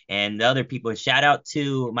you. And the other people, shout out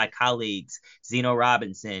to my colleagues, Zeno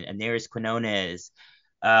Robinson, Anaris Quinones,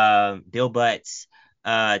 Bill Butts,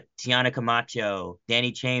 Tiana Camacho,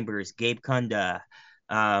 Danny Chambers, Gabe Kunda,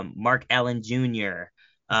 Mark Allen Jr.,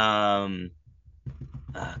 okay,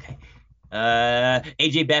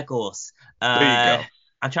 AJ Beckles. There you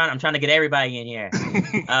I'm trying to get everybody in here.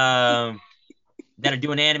 That are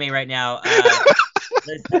doing anime right now.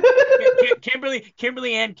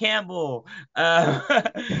 Kimberly Ann Campbell.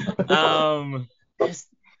 Just,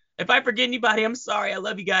 if I forget anybody, I'm sorry. I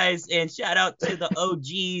love you guys, and shout out to the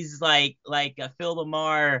OGs like Phil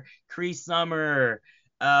Lamar, Cree Summer,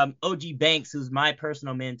 OG Banks, who's my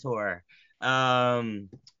personal mentor, Kevin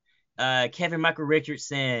Michael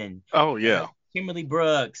Richardson. Oh yeah. Kimberly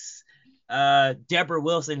Brooks, Deborah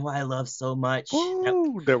Wilson, who I love so much.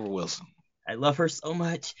 Ooh, Deborah Wilson. I love her so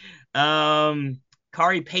much.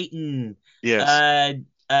 Kari Payton. Yes.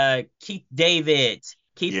 Keith David.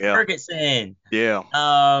 Keith Ferguson. Yeah.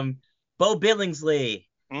 Bo Billingsley.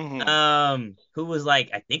 Mm-hmm. Who was like,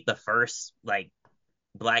 I think the first like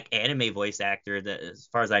black anime voice actor that, as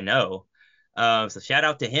far as I know. So shout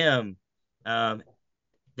out to him.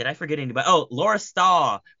 Did I forget anybody? Oh, Laura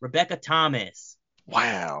Stahl, Rebecca Thomas.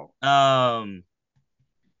 Wow.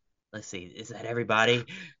 Let's see, is that everybody?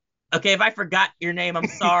 Okay, if I forgot your name, I'm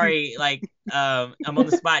sorry. Like, I'm on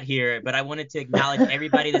the spot here, but I wanted to acknowledge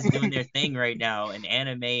everybody that's doing their thing right now in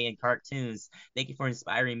anime and cartoons. Thank you for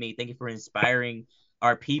inspiring me. Thank you for inspiring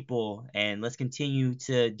our people, and let's continue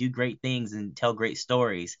to do great things and tell great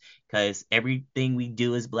stories, because everything we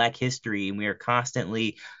do is Black history, and we are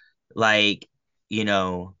constantly like,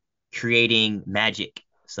 creating magic.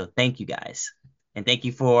 So thank you guys, and thank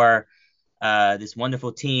you for this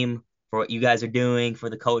wonderful team, for what you guys are doing for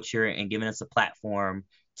the culture and giving us a platform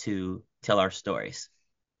to tell our stories.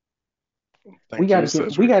 We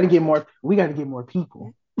gotta get more people. We gotta get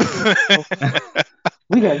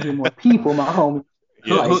more people, my homie.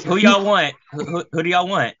 Yeah. Who y'all want? Who do y'all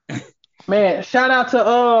want? Man, shout out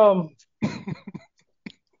to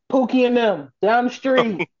Pookie and them down the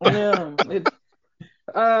street. We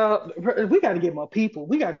got to get more people.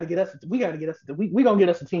 We gonna get us a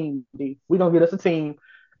team. D. We gonna get us a team.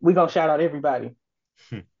 We gonna shout out everybody.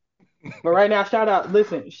 But right now, shout outs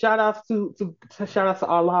to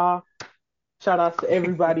Allah. Shout outs to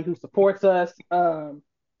everybody who supports us.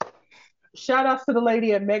 Shout outs to the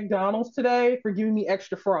lady at McDonald's today for giving me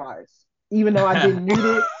extra fries, even though I didn't need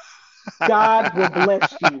it. God will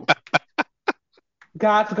bless you.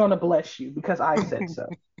 God's gonna bless you because I said so.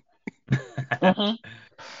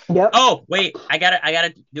 Mm-hmm. Yep. Oh wait, I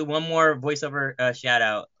gotta do one more voiceover shout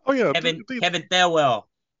out. Oh yeah, Kevin Thelwell,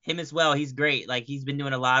 him as well. He's great. Like, he's been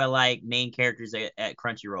doing a lot of like main characters at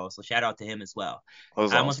Crunchyroll, so shout out to him as well.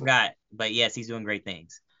 I almost forgot, but yes, he's doing great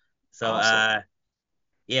things. So awesome.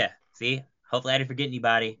 Yeah. See, hopefully I didn't forget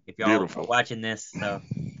anybody if y'all are watching this. So.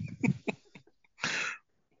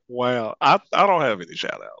 Wow, I don't have any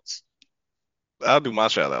shout outs. I'll do my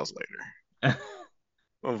shout outs later.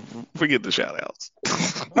 Forget the shout outs.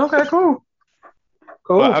 Okay, cool.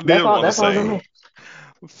 But I did want to say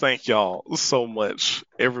thank y'all so much,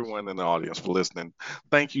 everyone in the audience, for listening.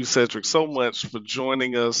 Thank you, Cedric, so much for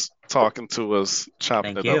joining us, talking to us,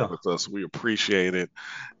 chopping it up with us. We appreciate it.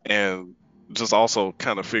 And just also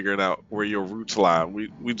kind of figuring out where your roots lie.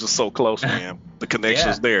 We just so close, man. The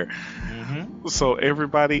connection's there. Mm-hmm. So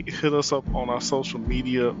everybody, hit us up on our social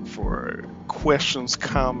media for questions,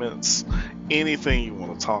 comments, anything you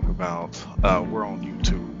want to talk about. We're on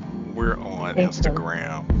YouTube. We're on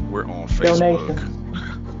Instagram. We're on Facebook. Donations.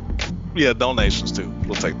 Yeah, donations too.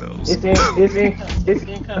 We'll take those. It's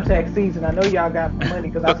income tax season. I know y'all got money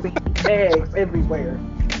because I've seen tags everywhere.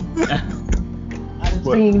 I've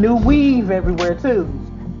seen new weave everywhere too.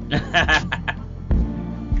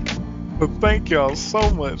 But thank y'all so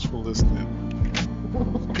much for listening.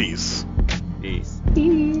 Peace. Peace.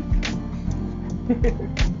 Peace.